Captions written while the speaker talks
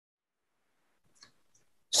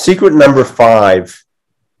Secret number 5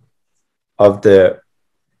 of the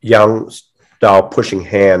Yang style pushing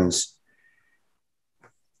hands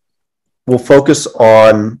will focus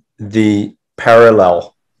on the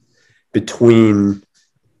parallel between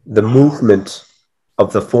the movement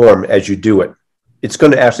of the form as you do it. It's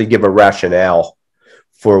going to actually give a rationale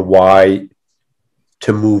for why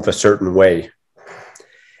to move a certain way,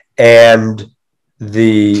 and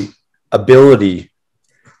the ability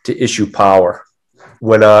to issue power.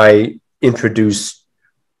 When I introduce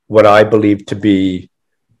what I believe to be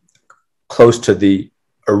close to the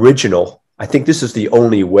original, I think this is the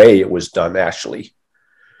only way it was done, actually,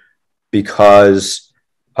 because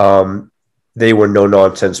they were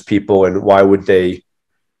no-nonsense people, and why would they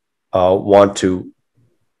want to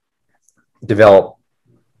develop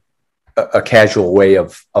a casual way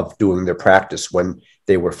of doing their practice when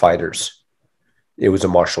they were fighters? It was a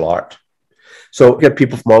martial art. So we get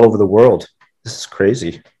people from all over the world. This is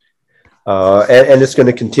crazy. And it's going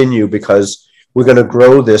to continue, because we're going to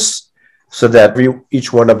grow this so that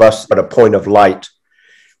each one of us at a point of light.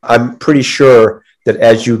 I'm pretty sure that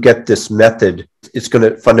as you get this method, it's going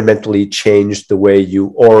to fundamentally change the way you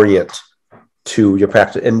orient to your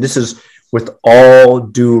practice. And this is with all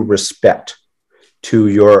due respect to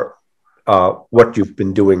your what you've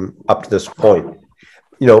been doing up to this point.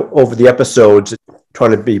 You know, over the episodes,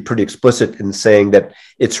 trying to be pretty explicit in saying that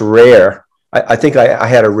it's rare. I think I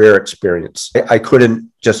had a rare experience. I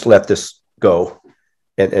couldn't just let this go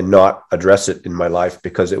and not address it in my life,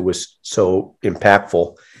 because it was so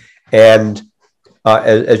impactful. And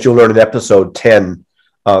as you'll learn in episode 10,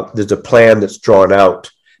 there's a plan that's drawn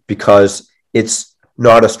out, because it's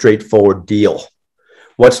not a straightforward deal.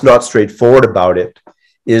 What's not straightforward about it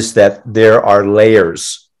is that there are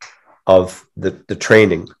layers of the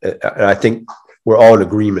training. And I think we're all in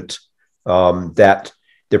agreement that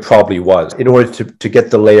there probably was. In order to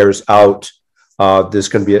get the layers out, there's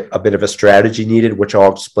going to be a bit of a strategy needed, which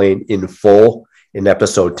I'll explain in full in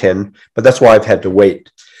episode 10, but that's why I've had to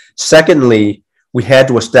wait. Secondly, we had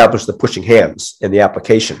to establish the pushing hands and the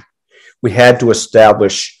application. We had to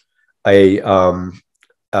establish a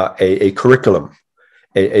curriculum,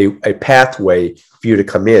 a pathway for you to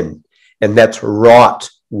come in. And that's wrought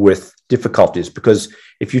with difficulties, because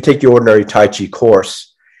if you take your ordinary Tai Chi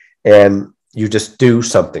course and you just do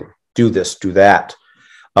something, do this, do that,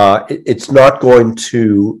 it's not going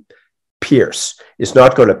to pierce. It's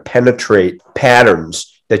not going to penetrate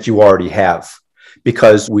patterns that you already have,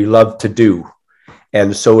 because we love to do.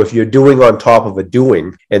 And so if you're doing on top of a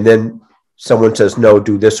doing, and then someone says, no,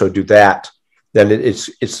 do this or do that, then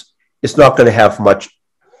it's not going to have much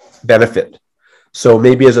benefit. So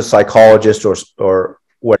maybe as a psychologist or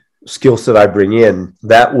what skill set I bring in,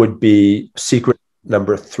 that would be secret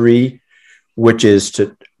number 3, which is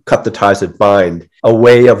to cut the ties that bind, a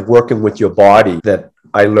way of working with your body that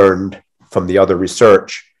I learned from the other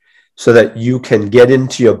research, so that you can get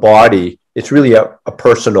into your body. It's really a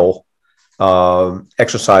personal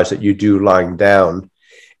exercise that you do lying down,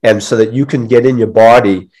 and so that you can get in your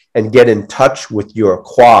body and get in touch with your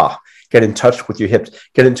qua, get in touch with your hips,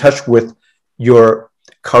 get in touch with your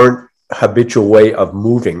current habitual way of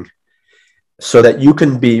moving, so that you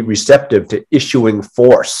can be receptive to issuing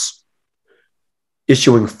force.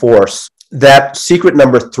 That secret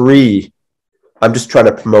number 3, I'm just trying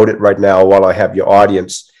to promote it right now while I have your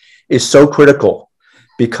audience, is so critical,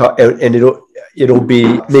 because, and it'll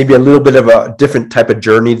be maybe a little bit of a different type of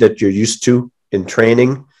journey that you're used to in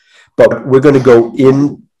training, but we're going to go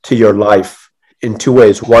into your life in 2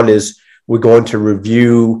 ways. One is we're going to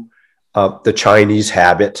review the Chinese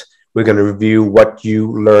habit. We're going to review what you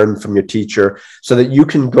learned from your teacher, so that you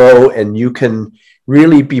can go and you can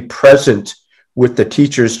really be present with the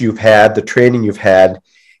teachers you've had, the training you've had,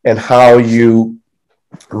 and how you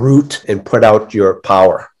root and put out your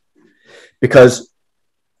power. Because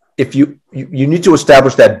if you need to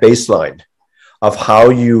establish that baseline of how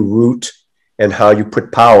you root and how you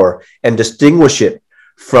put power, and distinguish it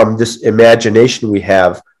from this imagination we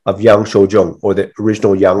have of Yang Sau Chung, or the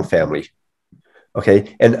original Yang family.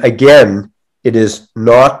 Okay. And again, it is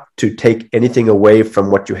not to take anything away from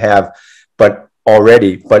what you have, but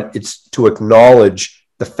it's to acknowledge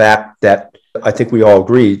the fact that I think we all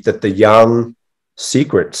agree that the Yang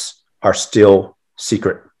secrets are still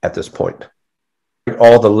secret at this point.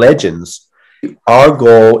 All the legends, our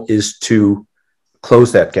goal is to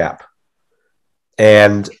close that gap.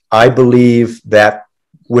 And I believe that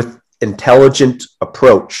with intelligent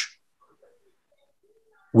approach,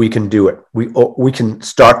 we can do it. We can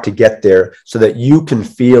start to get there, so that you can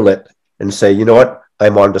feel it and say, you know what,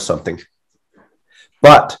 I'm onto something.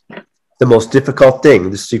 But the most difficult thing,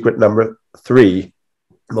 the secret number 3,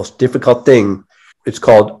 most difficult thing, it's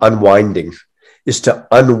called unwinding, is to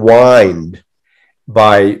unwind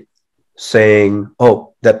by saying,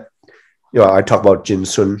 oh, that, I talk about Jin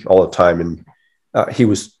Sun all the time, and he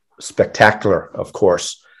was spectacular, of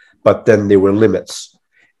course, but then there were limits.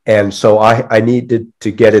 And so I needed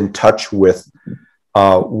to get in touch with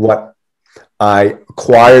what I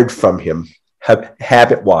acquired from him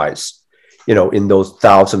habit-wise, in those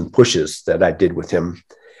 1,000 pushes that I did with him,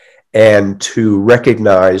 and to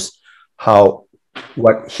recognize how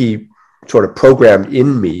what he sort of programmed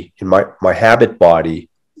in me, in my habit body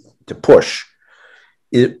to push,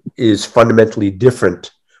 it is fundamentally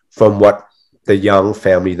different from what the Yang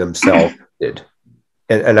family themselves did.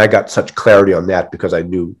 And I got such clarity on that because I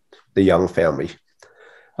knew the Yang family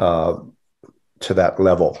to that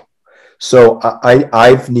level. So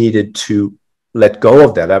I've needed to let go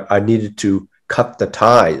of that. I needed to cut the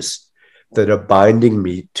ties that are binding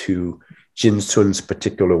me to Jin Sun's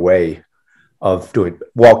particular way of doing,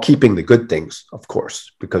 while keeping the good things, of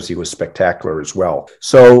course, because he was spectacular as well.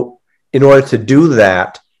 So in order to do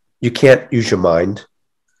that, you can't use your mind.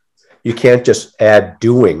 You can't just add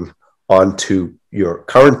doing onto your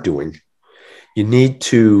current doing. You need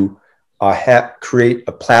to create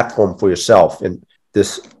a platform for yourself. And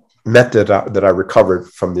this method that I recovered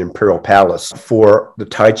from the Imperial Palace for the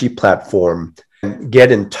Tai Chi platform, and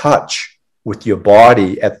get in touch with your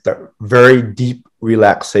body at the very deep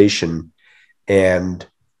relaxation and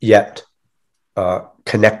yet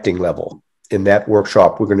connecting level. In that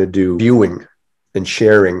workshop, we're going to do viewing and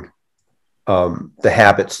sharing the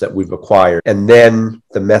habits that we've acquired, and then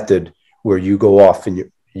the method where you go off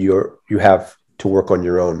and you have to work on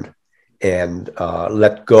your own and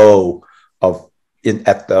let go of,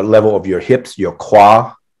 at the level of your hips, your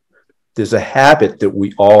qua. There's a habit that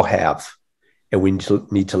we all have, and we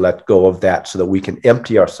need to let go of that so that we can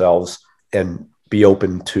empty ourselves and be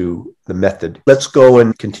open to the method. Let's go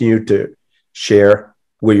and continue to share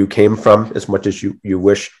where you came from as much as you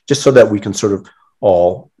wish, just so that we can sort of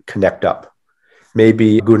all connect up.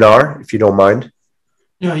 Maybe Gunnar, if you don't mind.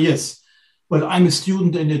 Yeah, yes. Well, I'm a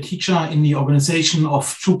student and a teacher in the organization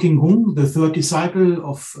of Chu King Hung, the third disciple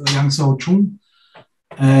of Yang Sau Chung,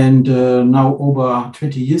 and now over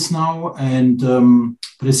 20 years now. And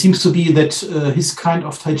but it seems to be that his kind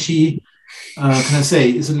of Tai Chi, can I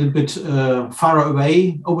say, is a little bit far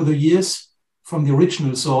away over the years from the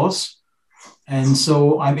original source. And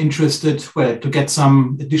so I'm interested, well, to get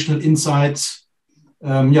some additional insights,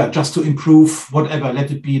 just to improve whatever,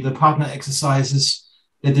 let it be the partner exercises,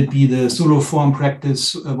 let it be the solo form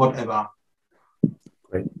practice, whatever.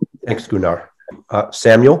 Great. Thanks, Gunnar.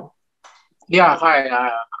 Samuel? Yeah,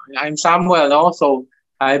 hi. I'm Samuel also.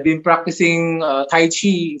 I've been practicing Tai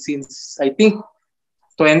Chi since, I think,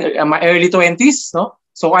 my early 20s. No?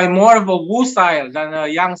 So I'm more of a Wu style than a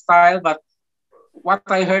Yang style, but what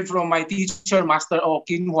I heard from my teacher, Master O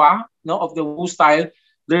Kinhua, of the Wu style,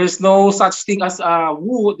 there is no such thing as a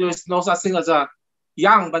Wu, there is no such thing as a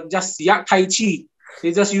Yang, but just Tai Chi.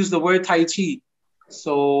 They just use the word Tai Chi.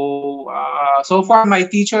 So, so far my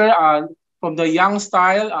teacher from the Yang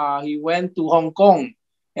style, he went to Hong Kong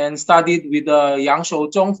and studied with Yang Sau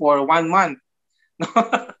Chung for 1 month.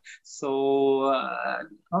 So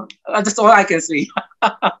that's all I can say.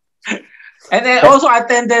 And I also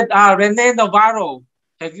attended Rene Navarro.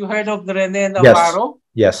 Have you heard of the Rene Navarro?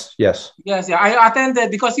 Yes. Yes, yeah. I attended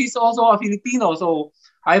because he's also a Filipino. So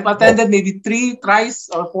I've attended maybe 3 tries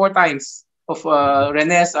or 4 times of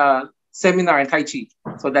Rene's seminar in Tai Chi.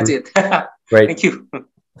 So that's it. Great. Thank you.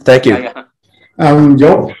 Thank you. Yeah.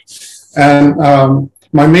 Yo. And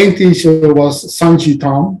my main teacher was Sanji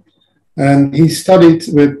Tom, and he studied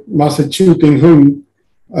with Master Chu King Hung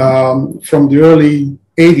from the early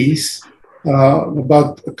 80s.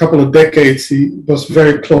 About a couple of decades, he was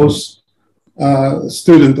very close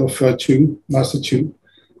student of Master Chu.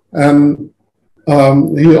 And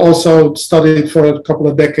he also studied for a couple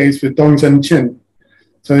of decades with Dong Zhen Chin.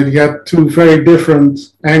 So he had 2 very different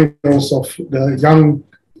angles of the Yang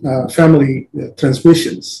family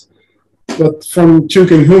transmissions. But from Chu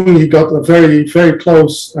King Hung, he got a very, very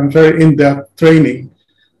close and very in-depth training.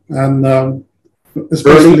 And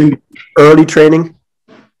especially early training?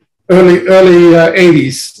 Early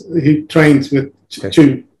 80s, he trained with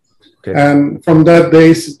Chu. Okay. And from that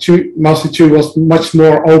days, Master Chu was much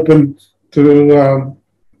more open to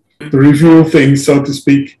reveal things, so to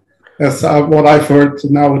speak, as what I've heard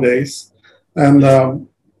nowadays. And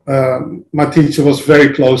my teacher was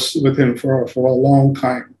very close with him for a long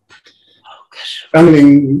time.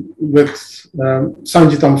 Traveling with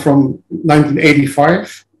Sanjitam from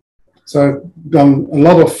 1985. So I've done a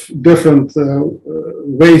lot of different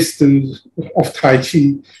ways to of Tai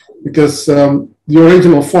Chi, because the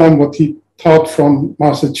original form, what he taught from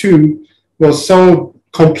Master Chu, was so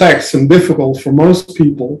complex and difficult for most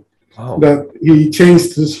people that he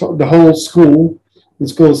changed the whole school. The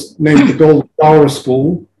school is named the Golden Flower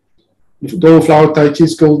School. The Golden Flower Tai Chi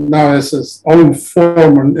School now has its own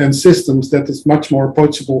form and systems that is much more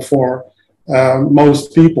approachable for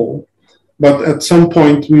most people. But at some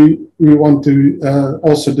point, we want to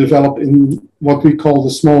also develop in what we call the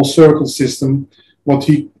small circle system, what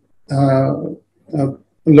he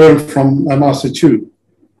learned from Master Chu.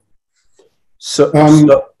 So,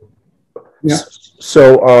 yeah.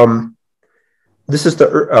 This is the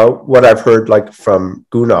what I've heard, like from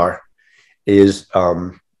Gunnar, is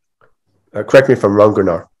correct me if I'm wrong,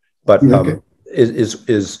 Gunnar, but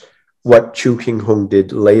is what Chu King Hung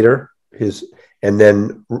did later, and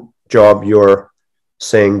then Job, you're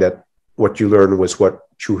saying that what you learned was what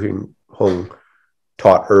Chu King Hung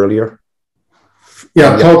taught earlier.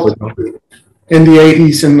 Yeah, taught in the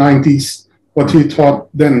 80s and 90s, what he taught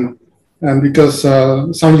then. And because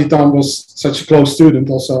Sanji Tam was such a close student,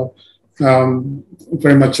 also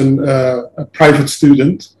very much a private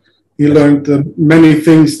student, he learned many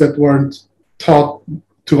things that weren't taught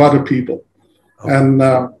to other people. And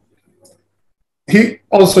he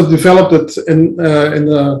also developed it in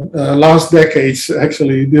the last decades,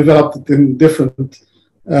 actually, developed it in different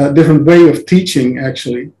way of teaching,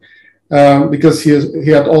 actually, because he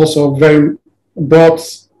had also very broad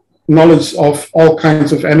knowledge of all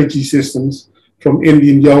kinds of energy systems, from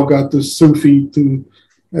Indian yoga to Sufi to,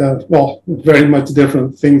 very much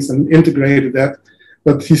different things, and integrated that.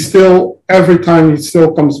 But he still, every time he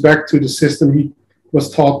still comes back to the system he was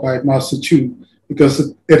taught by Master Chu,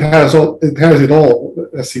 because it has it all,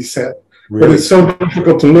 as he said. Really? But it's so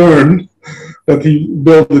difficult to learn that he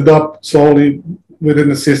built it up slowly within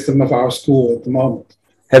the system of our school at the moment.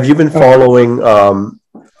 Have you been following?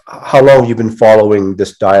 How long have you been following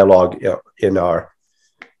this dialogue in our?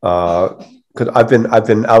 Because I've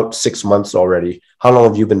been out 6 months already. How long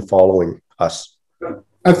have you been following us?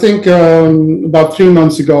 I think about 3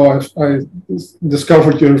 months ago, I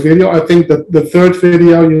discovered your video. I think that the third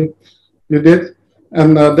video you did,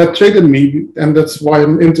 and that triggered me, and that's why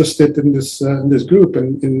I'm interested in this group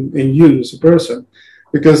and in you as a person,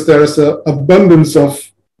 because there's an abundance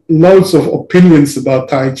of loads of opinions about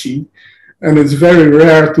Tai Chi, and it's very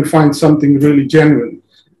rare to find something really genuine.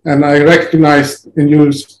 And I recognized in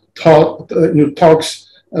your talks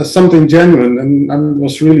something genuine, and I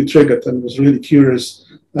was really triggered and was really curious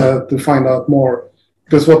to find out more.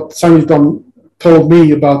 Because what Sanjitam told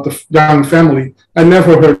me about the Yang family, I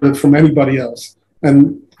never heard it from anybody else.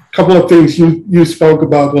 And a couple of things you spoke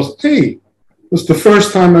about was, hey, it was the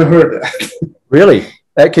first time I heard that. Really?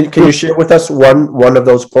 Can you share with us one of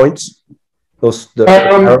those points?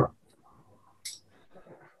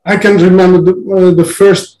 I can remember the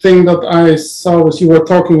first thing that I saw was you were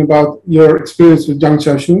talking about your experience with Yang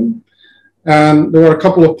Sau Chung. And there were a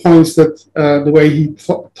couple of points that the way he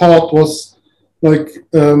taught was like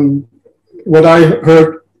what I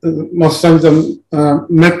heard. Master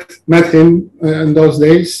met him in those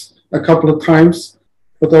days a couple of times,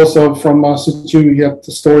 but also from Master Chu, he had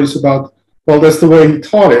the stories about, well, that's the way he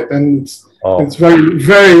taught it, and it's very,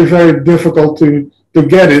 very, very difficult to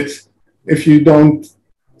get it if you don't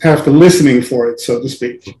have the listening for it, so to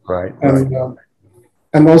speak. Right.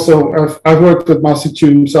 And also, I've worked with Master Chu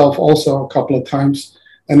himself also a couple of times,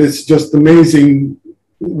 and it's just amazing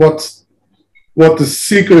what the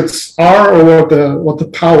secrets are, or what the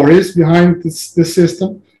power is behind this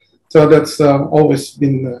system. So that's always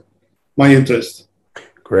been my interest.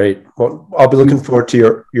 Great. Well, I'll be looking forward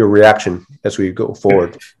to your reaction as we go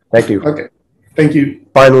forward. Thank you. Okay. Thank you.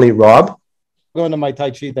 Finally, Rob. Going to my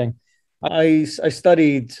Tai Chi thing. I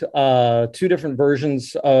studied 2 different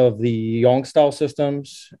versions of the Yang style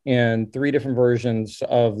systems and 3 different versions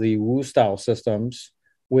of the Wu style systems.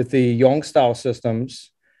 With the Yang style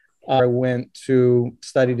systems, I went to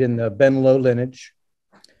studied in the Ben Lo lineage,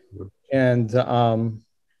 and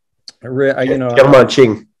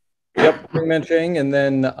Ching. Yep, Ching, and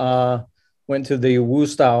then went to the Wu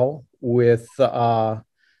style with the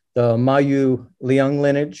Mayu Liang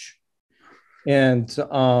lineage, and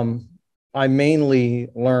I mainly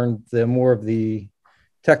learned more of the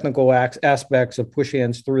technical aspects of push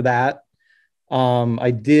hands through that.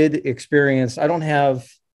 I did experience. I don't have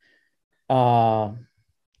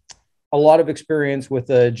a lot of experience with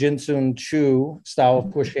the Jinsun Chu style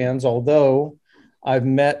of push hands, although I've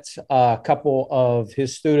met a couple of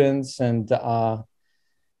his students and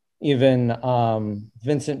even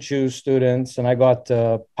Vincent Chu's students, and I got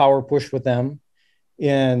power push with them.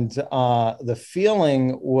 and the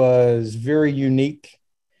feeling was very unique,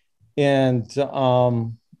 and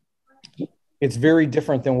it's very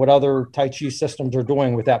different than what other Tai Chi systems are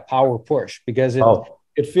doing with that power push, because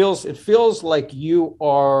it feels like you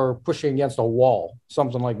are pushing against a wall,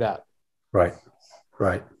 something like that. Right,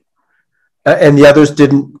 right. And the others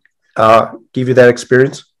didn't give you that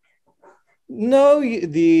experience? No,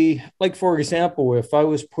 like, for example, if I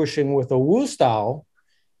was pushing with a Wu style,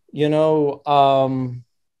 you know,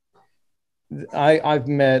 I've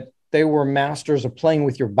met, they were masters of playing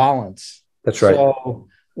with your balance. That's right. So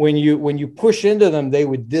when you push into them, they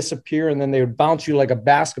would disappear, and then they would bounce you like a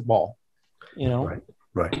basketball, you know? Right,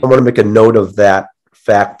 right. I want to make a note of that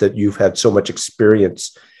fact that you've had so much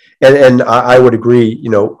experience. And I would agree, you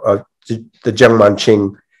know, the Jiang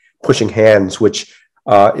Manqing pushing hands, which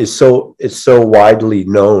is so widely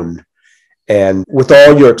known. And with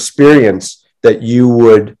all your experience, that you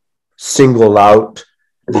would single out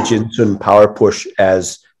the Jinsun power push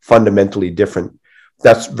as fundamentally different,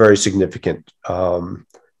 that's very significant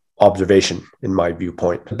observation in my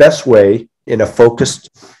viewpoint. The best way in a focused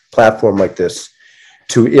platform like this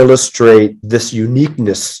to illustrate this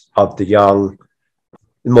uniqueness of the Yang,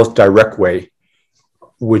 the most direct way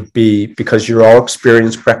would be, because you're all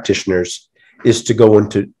experienced practitioners, is to go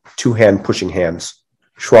into two-hand pushing hands,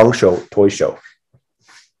 shuang shou, toi shou,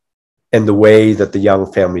 and the way that the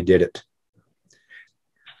Yang family did it.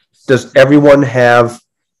 Does everyone have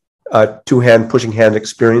a two-hand pushing hand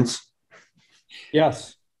experience?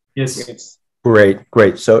 Yes. Yes. Great,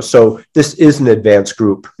 great. So this is an advanced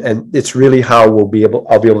group, and it's really how I'll be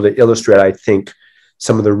able to illustrate, I think,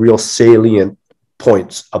 some of the real salient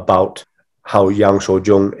points about how Yang Sau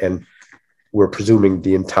Chung, and we're presuming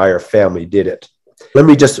the entire family, did it. Let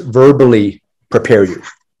me just verbally prepare you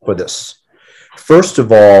for this. First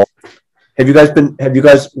of all, have you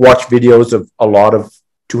guys watched videos of a lot of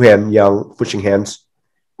two-hand Yang pushing hands?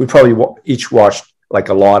 We probably each watched like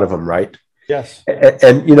a lot of them, right? Yes.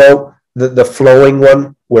 And you know, the flowing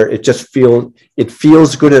one where it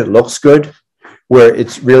feels good and it looks good, where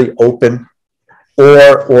it's really open,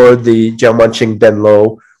 or the Jiang Manqing Ben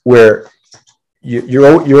Lo, where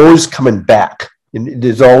you're always coming back. And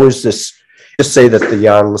there's always this. Just say that the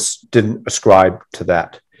Yangs didn't ascribe to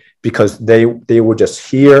that, because they were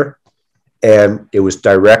just here, and it was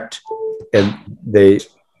direct, and they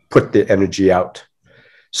put the energy out.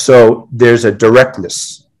 So there's a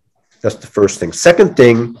directness. That's the first thing. Second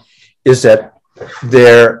thing is that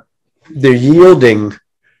their yielding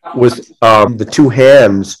with the two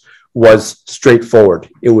hands was straightforward.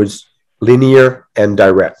 It was linear and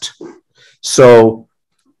direct. So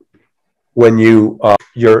when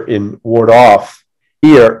you're in ward off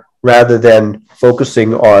here, rather than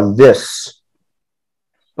focusing on this,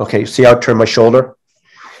 okay, see how I turn my shoulder?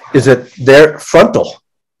 Is that they're frontal.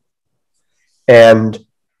 And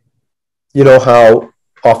you know how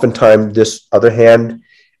oftentimes this other hand,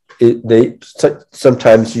 they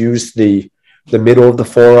sometimes use the middle of the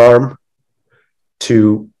forearm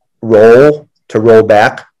to roll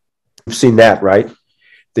back. You've seen that, right?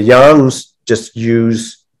 The Yangs just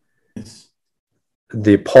use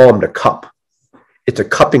the palm to cup. It's a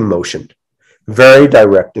cupping motion, very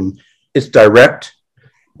direct, and it's direct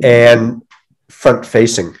and front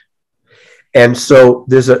facing. And so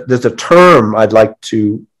there's a term I'd like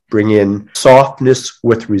to bring in: softness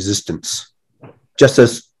with resistance, just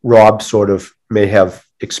as Rob sort of may have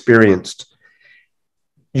experienced.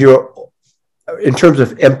 You're, in terms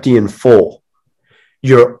of empty and full,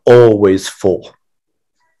 you're always full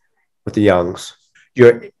with the Yangs.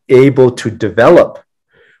 You're able to develop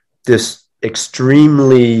this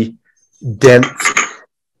extremely dense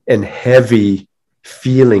and heavy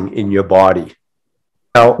feeling in your body.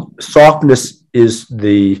 Now, softness is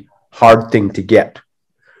the hard thing to get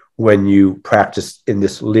when you practice in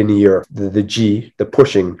this linear, the G, the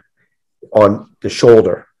pushing on the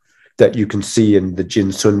shoulder that you can see in the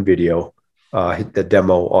Jin Sun video, the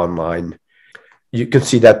demo online. You can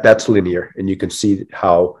see that that's linear, and you can see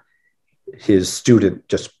how his student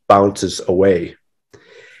just bounces away.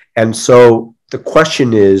 And so the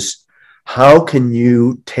question is, how can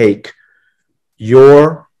you take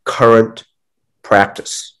your current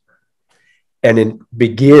practice and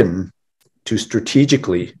begin to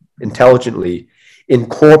strategically, intelligently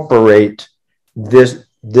incorporate this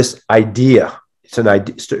idea? It's an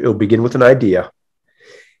idea. It'll begin with an idea,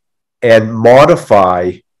 and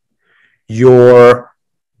modify your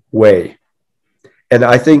way. And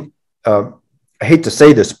I think, I hate to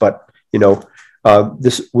say this, but you know,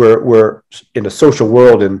 we're in a social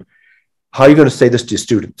world, and how are you going to say this to your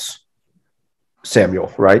students,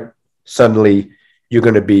 Samuel? Right? Suddenly, you're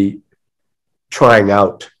going to be trying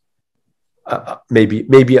out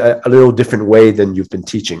maybe a little different way than you've been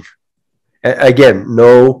teaching. Again,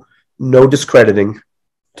 no discrediting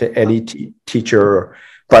to any teacher,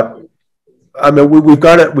 but I mean we've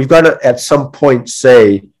got to at some point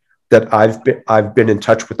say that I've been in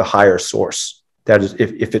touch with the higher source. That is,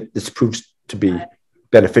 if this proves to be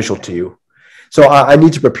beneficial to you. So I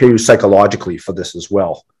need to prepare you psychologically for this as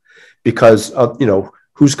well, because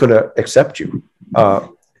who's going to accept you? A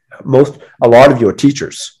lot of you are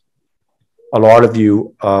teachers. A lot of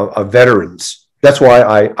you are veterans. That's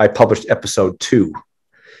why I published episode 2.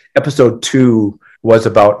 Episode 2 was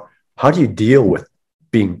about how do you deal with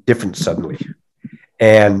being different suddenly,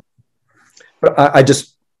 and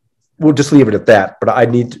we'll just leave it at that. But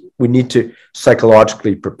we need to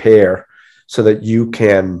psychologically prepare so that you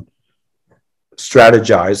can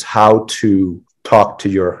strategize how to talk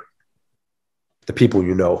to the people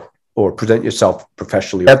you know, or present yourself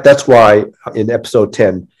professionally. That's why in episode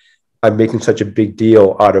 10, I'm making such a big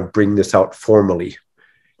deal out of bringing this out formally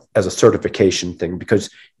as a certification thing, because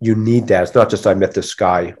you need that. It's not just I met this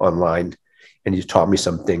guy online and he's taught me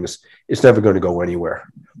some things. It's never going to go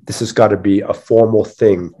anywhere. This has got to be a formal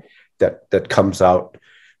thing that comes out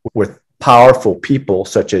with powerful people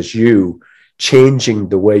such as you changing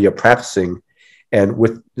the way you're practicing, and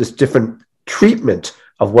with this different treatment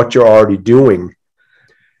of what you're already doing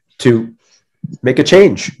to make a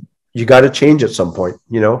change. You got to change at some point,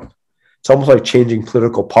 It's almost like changing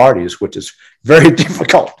political parties, which is very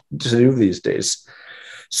difficult to do these days.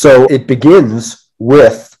 So it begins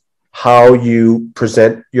with how you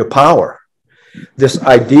present your power. This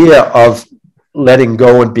idea of letting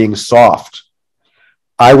go and being soft.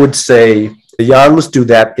 I would say the Yangs do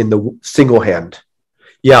that in the single hand.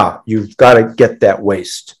 Yeah, you've got to get that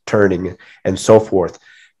waist turning and so forth.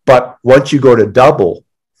 But once you go to double,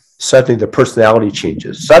 suddenly the personality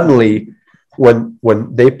changes. Suddenly, when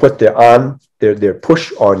they put their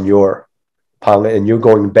push on your palm and you're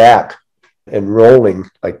going back and rolling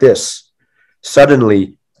like this,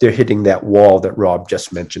 suddenly they're hitting that wall that Rob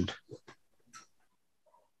just mentioned.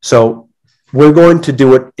 So we're going to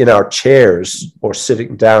do it in our chairs or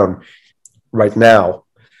sitting down right now,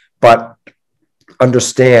 but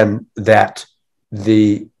understand that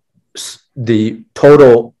the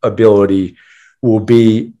total ability will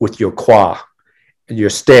be with your kwa, your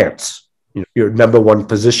stance, your number one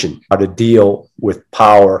position, how to deal with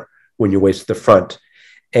power when you waist the front,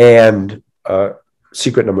 and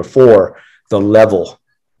secret number 4, the level.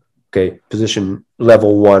 Okay, position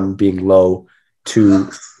level 1 being low, 2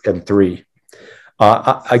 and 3.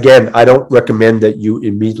 Again, I don't recommend that you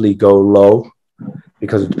immediately go low,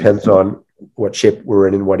 because it depends on what shape we're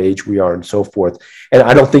in and what age we are and so forth. And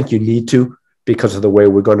I don't think you need to, because of the way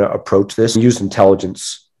we're going to approach this. Use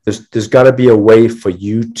intelligence. There's got to be a way for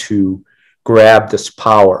you to grab this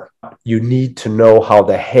power. You need to know how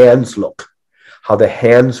the hands look, how the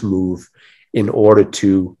hands move, in order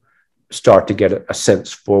to start to get a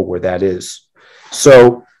sense for where that is.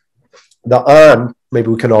 So the on, maybe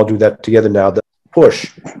we can all do that together now. The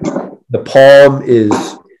push, the palm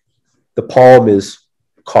is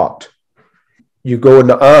caught. You go in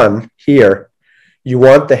the on here, you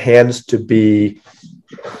want the hands to be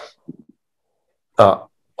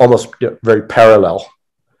almost very parallel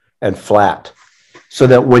and flat, so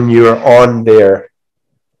that when you're on their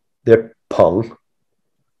pung,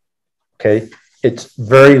 okay, it's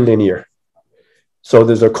very linear. So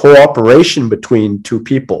there's a cooperation between two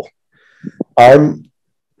people. I'm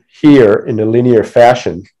here in a linear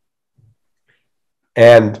fashion,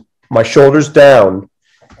 and my shoulder's down,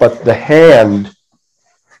 but the hand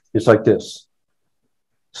is like this.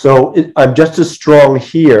 So I'm just as strong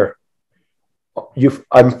here.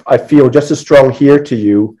 I feel just as strong here to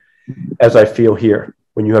you as I feel here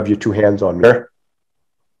when you have your two hands on me.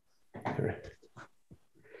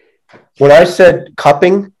 When I said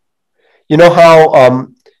cupping, you know how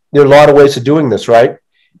there are a lot of ways of doing this, right?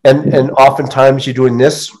 And oftentimes you're doing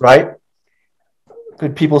this, right?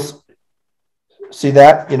 Could people see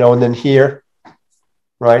that? And then here,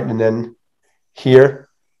 right? And then here.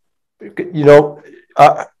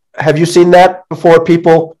 Have you seen that before?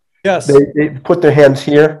 People, yes, they put their hands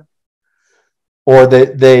here, or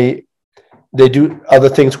they do other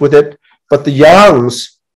things with it. But the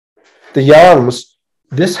Yangs,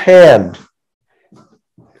 this hand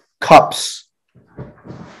cups,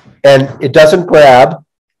 and it doesn't grab.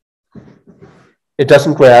 It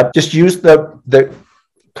doesn't grab. Just use the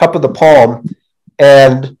cup of the palm,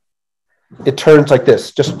 and it turns like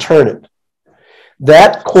this. Just turn it.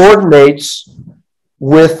 That coordinates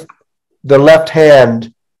with the left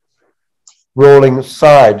hand rolling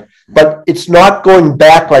side, but it's not going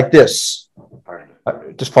back like this.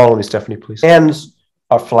 Just follow me, Stephanie, please. Hands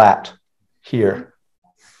are flat here.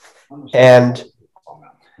 And,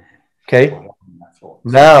 okay,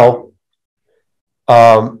 now,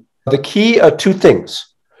 the key are two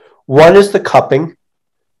things. One is the cupping,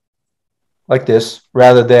 like this,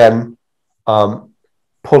 rather than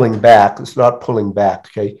pulling back. It's not pulling back,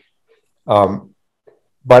 okay?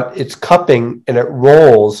 But it's cupping and it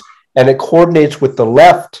rolls and it coordinates with the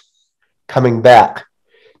left coming back.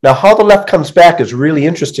 Now, how the left comes back is really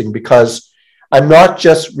interesting because I'm not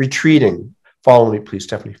just retreating. Follow me, please,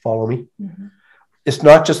 Stephanie, follow me. Mm-hmm. It's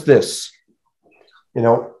not just this. You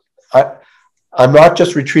know, I'm not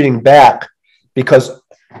just retreating back because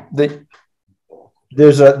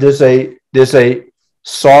there's a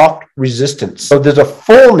soft resistance. So there's a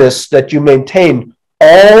fullness that you maintain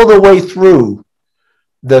all the way through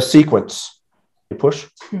the sequence. You push.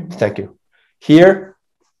 Mm-hmm. Thank you. Here,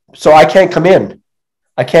 so I can't come in.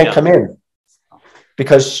 I can't come in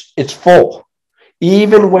because it's full,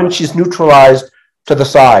 even when she's neutralized to the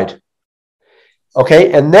side.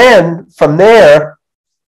 Okay, and then from there,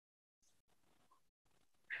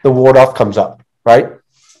 the ward off comes up, right?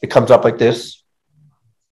 It comes up like this.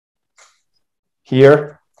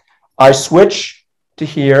 Here, I switch to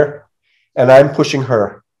here, and I'm pushing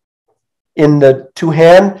her. In the two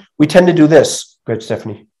hand, we tend to do this. Good,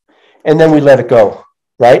 Stephanie. And then we let it go,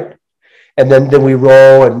 right? And then we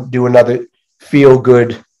roll and do another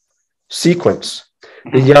feel-good sequence.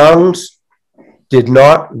 The Yangs did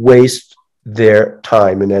not waste their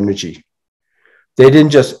time and energy. They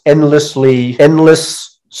didn't just endless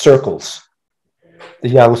circles. The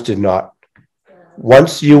Yangs did not.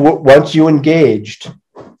 Once you engaged,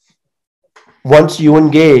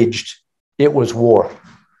 it was war.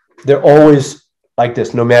 They're always like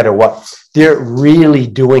this, no matter what. They're really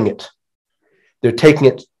doing it. They're taking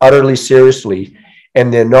it utterly seriously,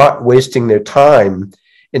 and they're not wasting their time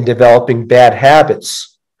in developing bad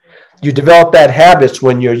habits. You develop bad habits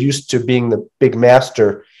when you're used to being the big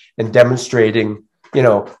master and demonstrating, you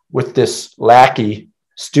know, with this lackey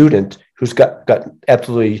student who's got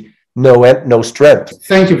absolutely no strength.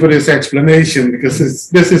 Thank you for this explanation, because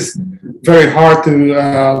this is very hard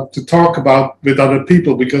to talk about with other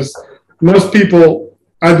people, because most people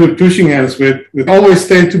I do pushing hands with always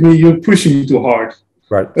say to me, "You're pushing too hard."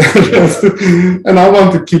 Right. And I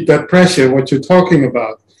want to keep that pressure, what you're talking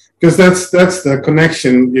about, because that's the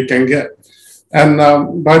connection you can get. And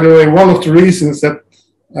by the way, one of the reasons that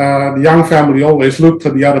the Yang family always look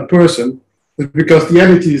to the other person is because the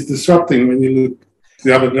energy is disrupting when you look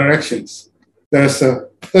the other directions. There's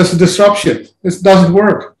a disruption. This doesn't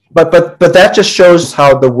work. But that just shows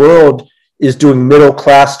how the world is doing middle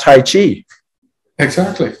class Tai Chi.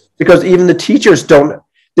 Exactly. Because even the teachers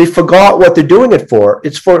they forgot what they're doing it for.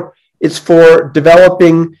 It's for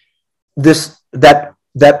developing that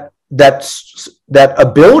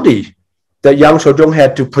ability that Yang Sau Chung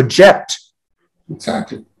had to project.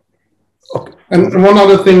 Exactly. Okay. And one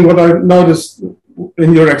other thing, what I noticed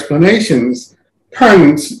in your explanations,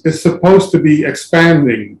 Peng is supposed to be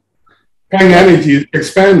expanding. Peng energy is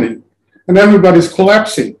expanding, and everybody's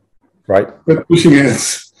collapsing. Right. With pushing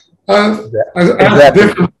hands. Exactly.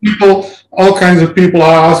 Different people, all kinds of people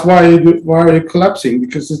are asked, why are you collapsing?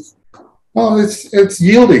 Because it's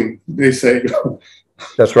yielding, they say.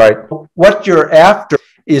 That's right. What you're after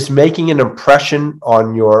is making an impression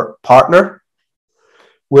on your partner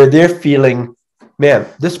where they're feeling, man,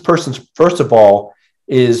 this person's, first of all,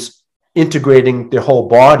 is integrating their whole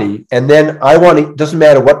body. And then doesn't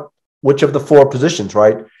matter which of the four positions,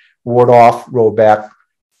 right? Ward off, roll back,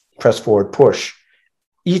 press forward, push.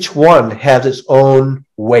 Each one has its own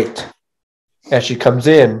weight. As she comes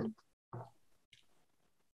in,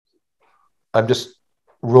 I'm just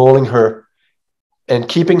rolling her and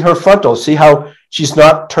keeping her frontal. See how she's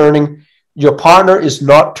not turning, your partner is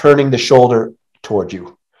not turning the shoulder toward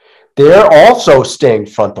you. They're also staying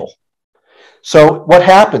frontal. So what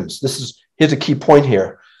happens? Here's a key point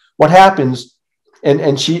here. What happens,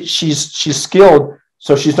 and she's skilled,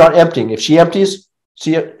 so she's not emptying. If she empties,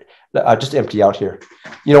 see it, just empty out here.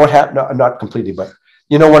 You know what happened? No, not completely, but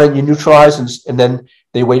you know when you neutralize and then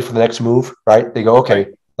they wait for the next move, right? They go,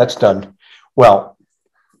 okay, that's done. Well,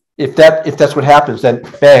 if that's what happens, then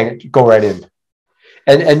bang, go right in.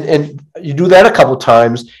 And you do that a couple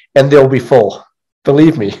times and they'll be full.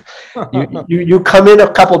 Believe me. You come in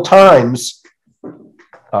a couple times.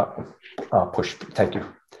 Push, thank you.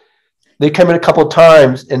 They come in a couple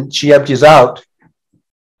times and she empties out.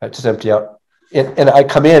 I just empty out. And I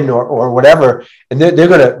come in or whatever, and they're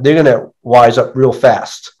gonna wise up real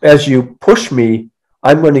fast. As you push me,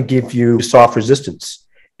 I'm going to give you soft resistance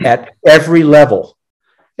at every level.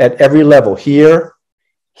 at every level, here,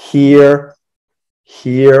 here,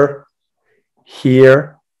 here,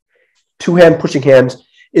 here. Two-hand pushing hands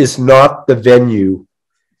is not the venue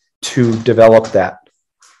to develop that.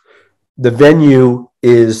 The venue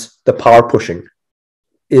is the power pushing,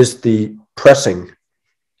 is the pressing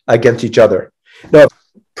against each other. Now,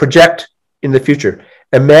 project in the future.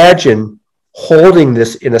 Imagine holding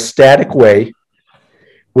this in a static way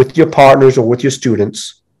with your partners or with your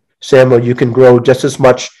students. Samuel, you can grow just as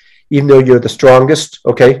much, even though you're the strongest,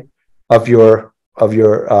 okay, of your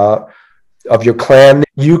clan.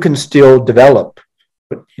 You can still develop,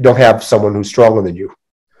 but you don't have someone who's stronger than you.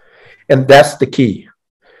 And that's the key,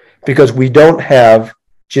 because we don't have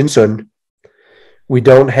Jinsun. We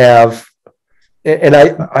don't have, and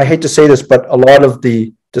I hate to say this, but a lot of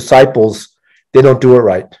the disciples, they don't do it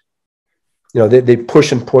right. You know, they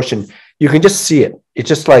push and push, and you can just see it. It's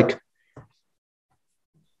just like,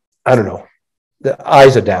 I don't know, the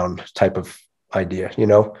eyes are down type of idea, you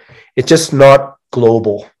know. It's just not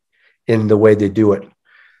global in the way they do it.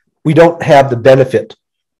 We don't have the benefit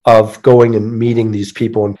of going and meeting these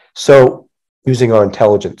people, and so using our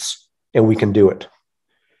intelligence, and we can do it.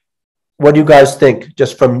 What do you guys think,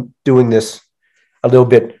 just from doing this a little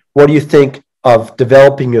bit? What do you think of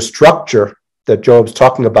developing your structure that Job's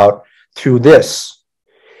talking about through this,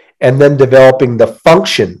 and then developing the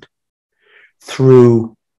function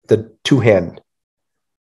through the two-hand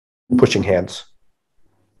pushing hands?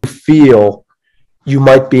 You feel you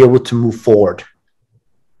might be able to move forward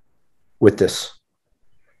with this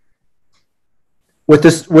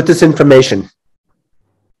information.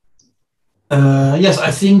 Yes,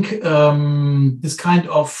 I think this kind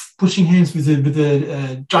of pushing hands with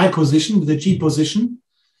the Jai position, with the G position.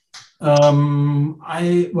 At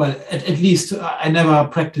least I never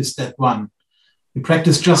practiced that one. We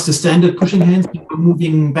practice just the standard pushing hands,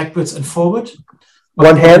 moving backwards and forward.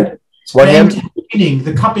 One hand. In the beginning,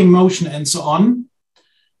 the cupping motion and so on.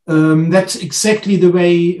 That's exactly the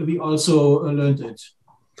way we also learned it.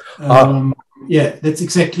 Yeah, that's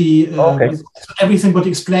exactly everything what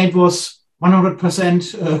explained was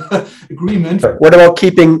 100% agreement. What about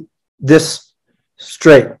keeping this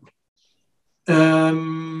straight?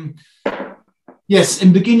 Yes,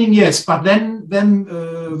 in beginning, yes, but then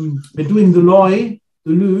we're doing the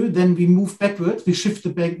Lu, then we move backward, we shift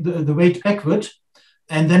the weight backward,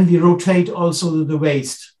 and then we rotate also the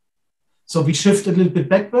waist. So we shift a little bit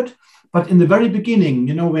backward, but in the very beginning,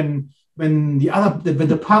 you know, when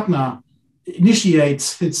the partner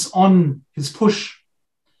initiates his push,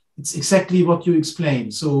 it's exactly what you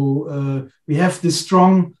explained. So we have this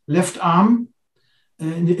strong left arm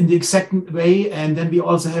in the exact way, and then we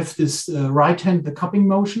also have this right hand, the cupping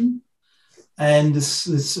motion, and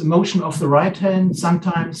this motion of the right hand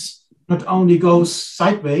sometimes not only goes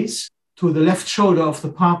sideways to the left shoulder of the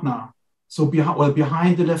partner, so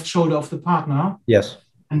behind the left shoulder of the partner. Yes,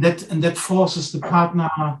 and that forces the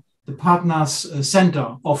partner's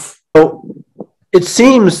center off. So it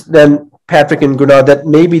seems then, Patrick and Gunnar, that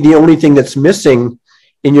maybe the only thing that's missing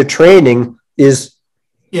in your training is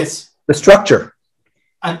the structure.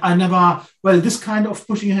 I never, this kind of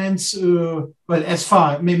pushing hands, as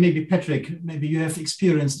far, maybe Patrick, maybe you have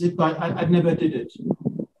experienced it, but I never did it.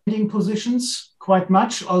 Standing positions quite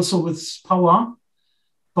much, also with power,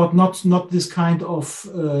 but not this kind of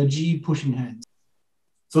G pushing hands.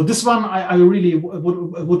 So this one, I really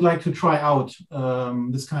would like to try out,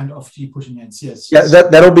 this kind of G pushing hands, yes. Yeah,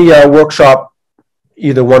 that'll be a workshop,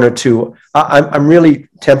 either one or two. I'm really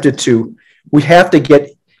tempted to, we have to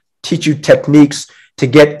teach you techniques to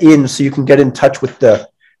get in, so you can get in touch with the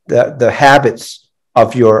habits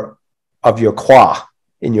of your qua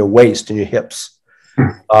in your waist and your hips.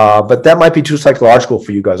 But that might be too psychological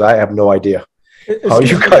for you guys. I have no idea how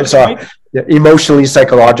you guys are emotionally,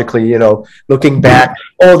 psychologically, you know, looking back.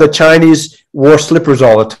 Oh, the Chinese wore slippers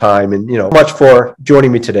all the time. And, you know, much for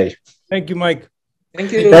joining me today. Thank you, Mike.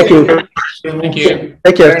 Thank you. Thank you. Thank you.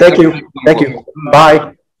 Take care. Thank you. Thank you.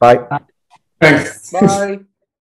 Bye. Bye. Thanks. Bye.